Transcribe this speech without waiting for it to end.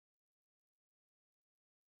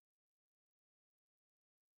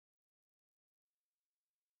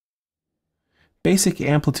Basic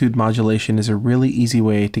amplitude modulation is a really easy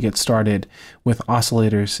way to get started with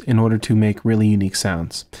oscillators in order to make really unique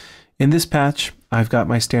sounds. In this patch, I've got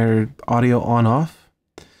my standard audio on-off.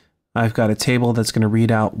 I've got a table that's going to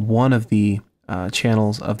read out one of the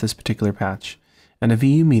channels of this particular patch, and a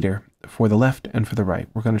VU meter for the left and for the right.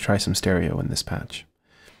 We're going to try some stereo in this patch.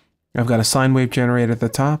 I've got a sine wave generator at the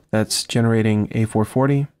top that's generating a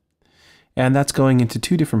 440, and that's going into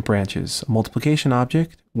two different branches, a multiplication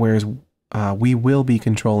object, whereas we will be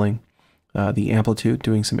controlling the amplitude,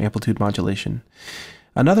 doing some amplitude modulation.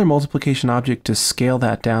 Another multiplication object to scale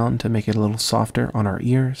that down to make it a little softer on our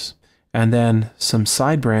ears. And then some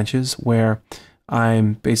side branches where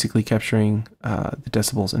I'm basically capturing the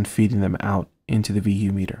decibels and feeding them out into the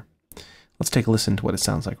VU meter. Let's take a listen to what it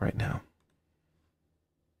sounds like right now.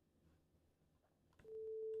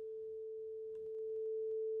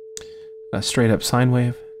 A straight up sine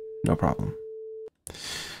wave, no problem.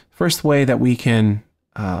 First way that we can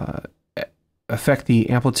affect the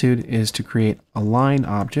amplitude is to create a line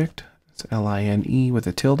object. It's L-I-N-E with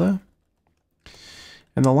a tilde.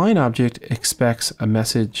 And the line object expects a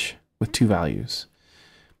message with two values.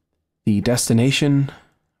 The destination,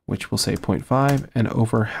 which we'll say 0.5, and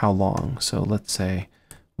over how long. So let's say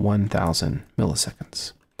 1,000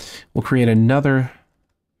 milliseconds. We'll create another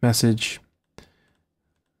message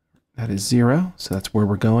that is 0. So that's where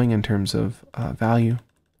we're going in terms of value.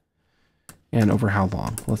 And over how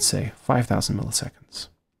long? Let's say 5,000 milliseconds.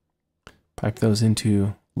 Pipe those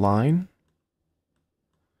into line.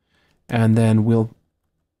 And then we'll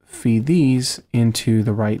feed these into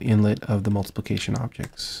the right inlet of the multiplication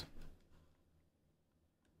objects.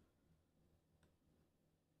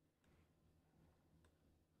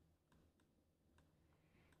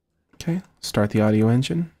 Okay, start the audio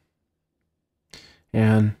engine.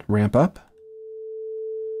 And ramp up.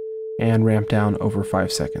 And ramp down over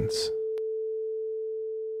 5 seconds.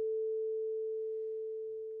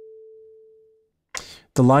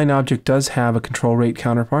 The line object does have a control rate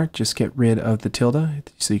counterpart. Just get rid of the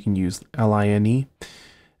tilde so you can use L-I-N-E.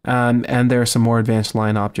 And there are some more advanced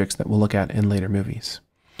line objects that we'll look at in later movies.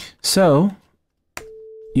 So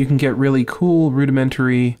you can get really cool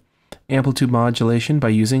rudimentary amplitude modulation by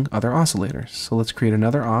using other oscillators. So let's create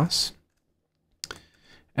another os.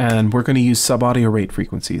 And we're going to use sub-audio rate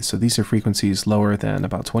frequencies. So these are frequencies lower than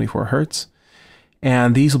about 24 hertz.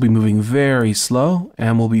 And these will be moving very slow,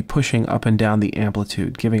 and we'll be pushing up and down the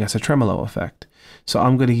amplitude, giving us a tremolo effect. So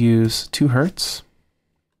I'm going to use 2 hertz.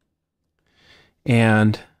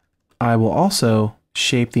 And I will also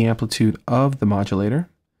shape the amplitude of the modulator.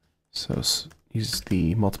 So use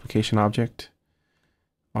the multiplication object,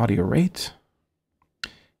 audio rate.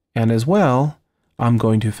 And as well, I'm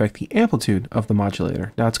going to affect the amplitude of the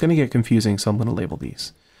modulator. Now it's going to get confusing, so I'm going to label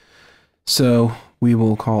these. So we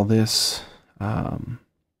will call this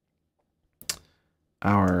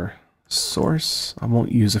our source. I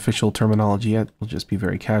won't use official terminology yet. We'll just be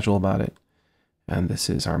very casual about it. And this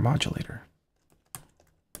is our modulator.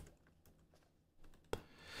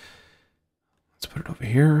 Let's put it over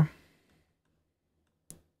here.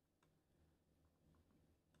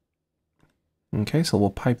 Okay, so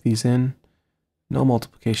we'll pipe these in. No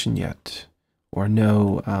multiplication yet, or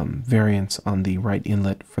no variance on the right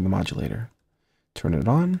inlet for the modulator. Turn it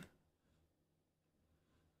on.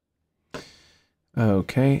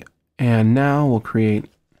 Okay, and now we'll create,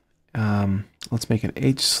 let's make an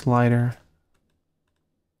H slider.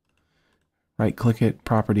 Right click it,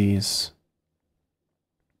 properties,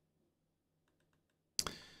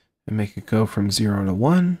 and make it go from 0 to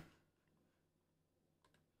 1,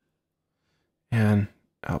 and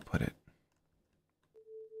output it.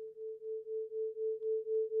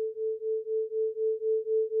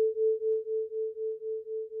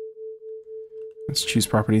 Let's choose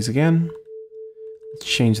properties again. Let's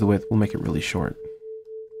change the width. We'll make it really short.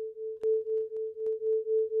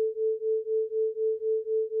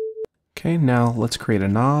 Okay, now let's create a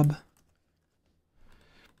knob.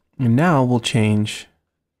 And now we'll change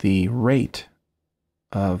the rate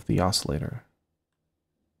of the oscillator.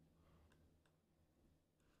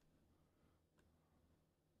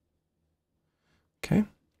 Okay.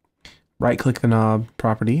 Right-click the knob,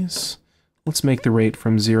 properties. Let's make the rate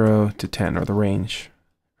from 0 to 10, or the range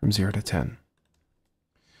from 0 to 10.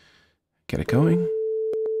 Get it going.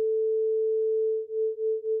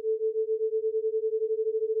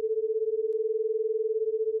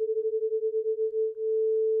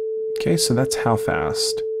 Okay, so that's how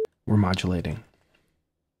fast we're modulating.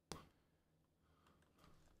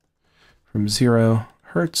 From 0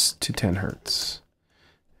 hertz to 10 hertz.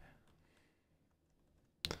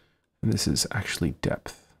 And this is actually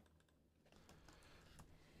depth.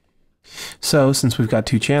 So since we've got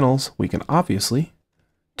two channels, we can obviously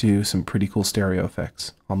do some pretty cool stereo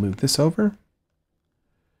effects. I'll move this over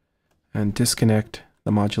and disconnect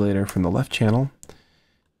the modulator from the left channel,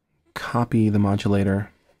 copy the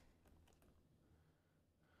modulator,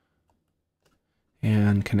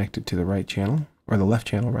 and connect it to the right channel, or the left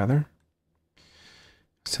channel rather.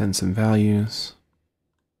 Send some values.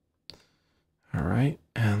 All right,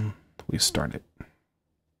 and we start it.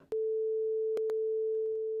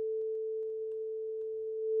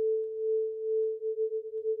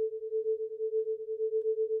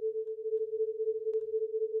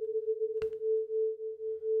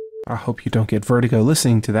 I hope you don't get vertigo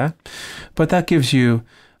listening to that, but that gives you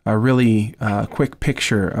a really quick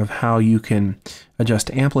picture of how you can adjust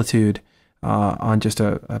amplitude on just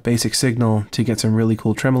a basic signal to get some really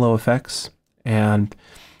cool tremolo effects. And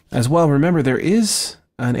as well, remember there is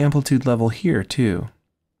an amplitude level here too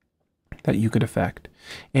that you could affect.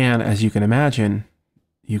 And as you can imagine,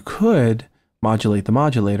 you could modulate the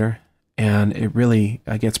modulator, and it really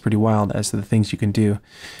gets pretty wild as to the things you can do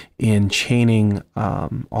in chaining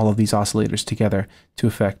all of these oscillators together to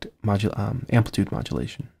affect amplitude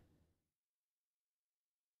modulation.